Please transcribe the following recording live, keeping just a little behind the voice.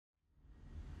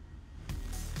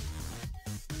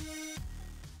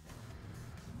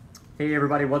Hey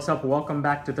everybody, what's up? Welcome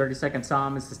back to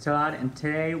 30SecondSomm. This is Todd, and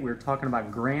today we're talking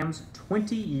about Graham's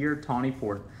 20-year Tawny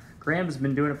Port. Graham has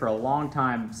been doing it for a long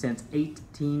time, since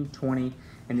 1820,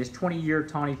 and this 20-year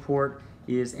Tawny Port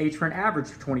is aged for an average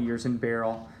of 20 years in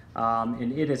barrel,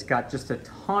 and it has got just a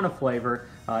ton of flavor.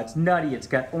 It's nutty, it's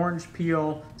got orange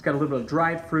peel, it's got a little bit of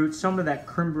dried fruit, some of that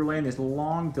creme brulee, and this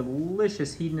long,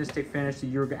 delicious hedonistic finish that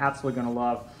you're absolutely going to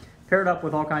love. Paired up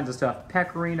with all kinds of stuff,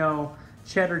 pecorino,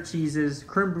 cheddar cheeses,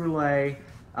 creme brulee.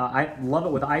 I love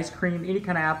it with ice cream, any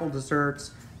kind of apple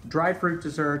desserts, dried fruit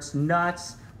desserts,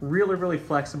 nuts. Really, really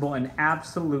flexible and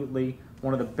absolutely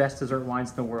one of the best dessert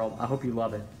wines in the world. I hope you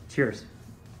love it. Cheers.